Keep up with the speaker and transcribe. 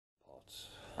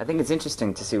I think it's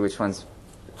interesting to see which ones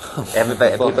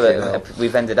everybody, people that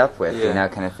we've ended up with, you know,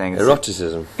 kind of thing.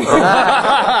 Eroticism.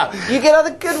 You get all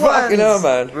the good ones. You know,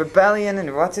 man. Rebellion and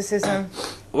eroticism.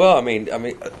 Well, I mean,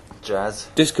 jazz.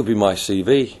 This could be my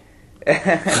CV.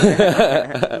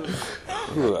 I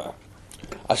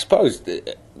suppose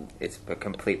it's a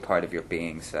complete part of your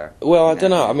being, sir. Well, I don't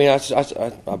know. I mean, it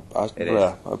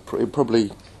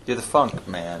probably. You're the funk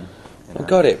man. You know? I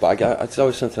got it, but it's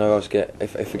always something I always get.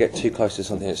 If I get too close to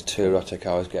something that's too erotic,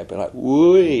 I always get a bit like,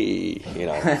 whee, you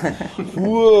know,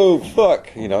 whoa,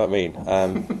 fuck, you know what I mean?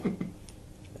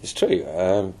 It's true,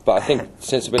 but I think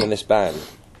since I've been in this band,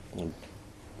 and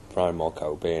Brian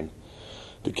Molko being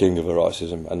the king of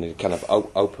eroticism and kind of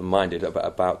open-minded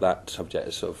about that subject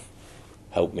has sort of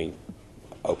helped me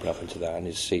open up into that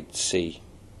and see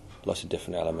lots of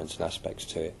different elements and aspects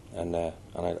to it. And I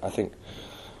think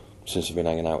since I've been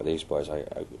hanging out with these boys, I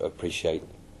appreciate,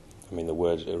 I mean, the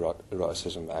word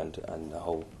eroticism and the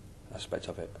whole aspect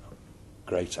of it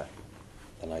greater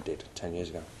than I did 10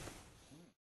 years ago.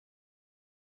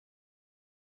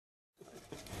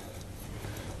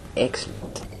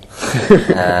 Excellent.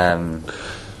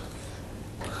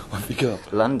 What have you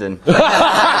got? London.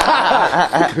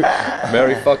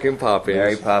 Mary fucking Poppins.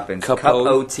 Mary Poppins. Cup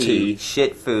OT.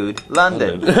 Shit food.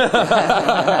 London. There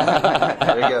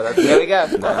we go. There we go.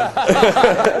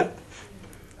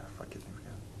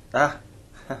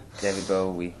 David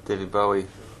Bowie. David Bowie.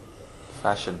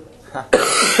 Fashion.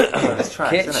 That's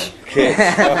tracks, isn't it? Kids.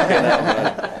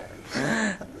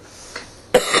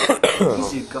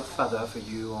 Is he a godfather for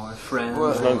you or a friend?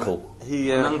 Well, an uncle.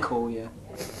 An uncle, yeah.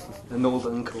 An old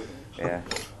uncle. Yeah.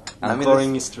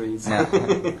 Boring histories. No,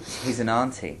 he's an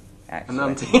auntie, actually. An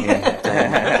auntie. Yeah.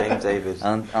 Dame David.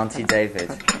 Auntie David.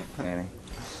 Really.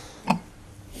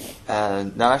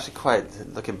 No, actually, quite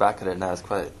looking back at it now, it's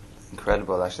quite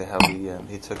incredible. Actually, how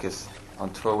he took us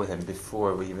on tour with him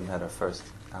before we even had our first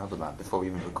album out, before we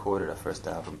even recorded our first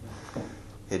album.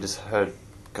 He just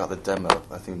got the demo,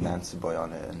 I think Nancy Boy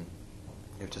on it, and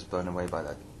he was just blown away by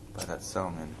that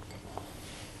song, and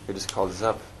he just called us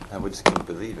up, and we just couldn't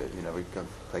believe it. You know, we got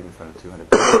playing in front of 200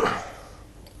 people,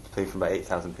 playing for about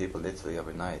 8,000 people literally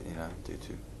overnight. You know, due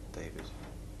to David.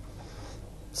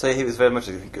 So yeah, he was very much,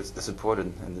 I think, the supporter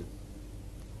in the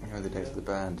early days of the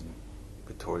band, and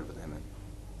we toured with him. And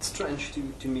it's strange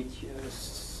to meet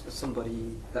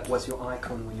somebody that was your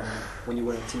icon when you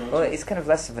were a teenager. Well, it's kind of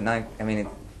less of an icon. I mean,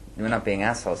 we're not being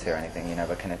assholes here or anything, you know,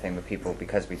 but kind of thing with people,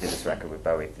 because we did this record with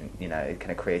Bowie, you know, it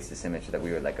kind of creates this image that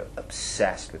we were like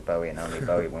obsessed with Bowie and only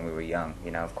Bowie when we were young.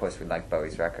 You know, of course we like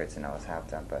Bowie's records and always have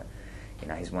done, but, you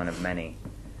know, he's one of many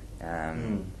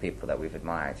people that we've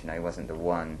admired. You know, he wasn't the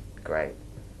one great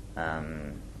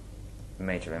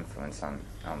major influence on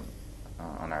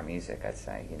our music, I'd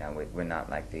say. You know, we're not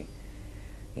like the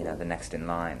next in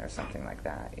line or something like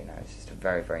that. You know, it's just a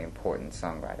very, very important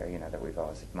songwriter, you know, that we've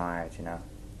always admired, you know.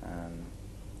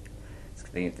 It's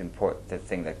the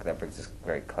thing that brings us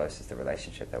very close is the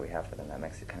relationship that we have with him. That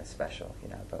makes it kind of special, you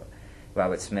know. But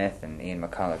Robert Smith and Ian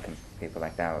McCulloch and people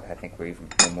like that, I think we're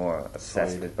more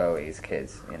obsessed with Bowie as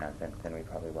kids, you know, than we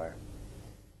probably were.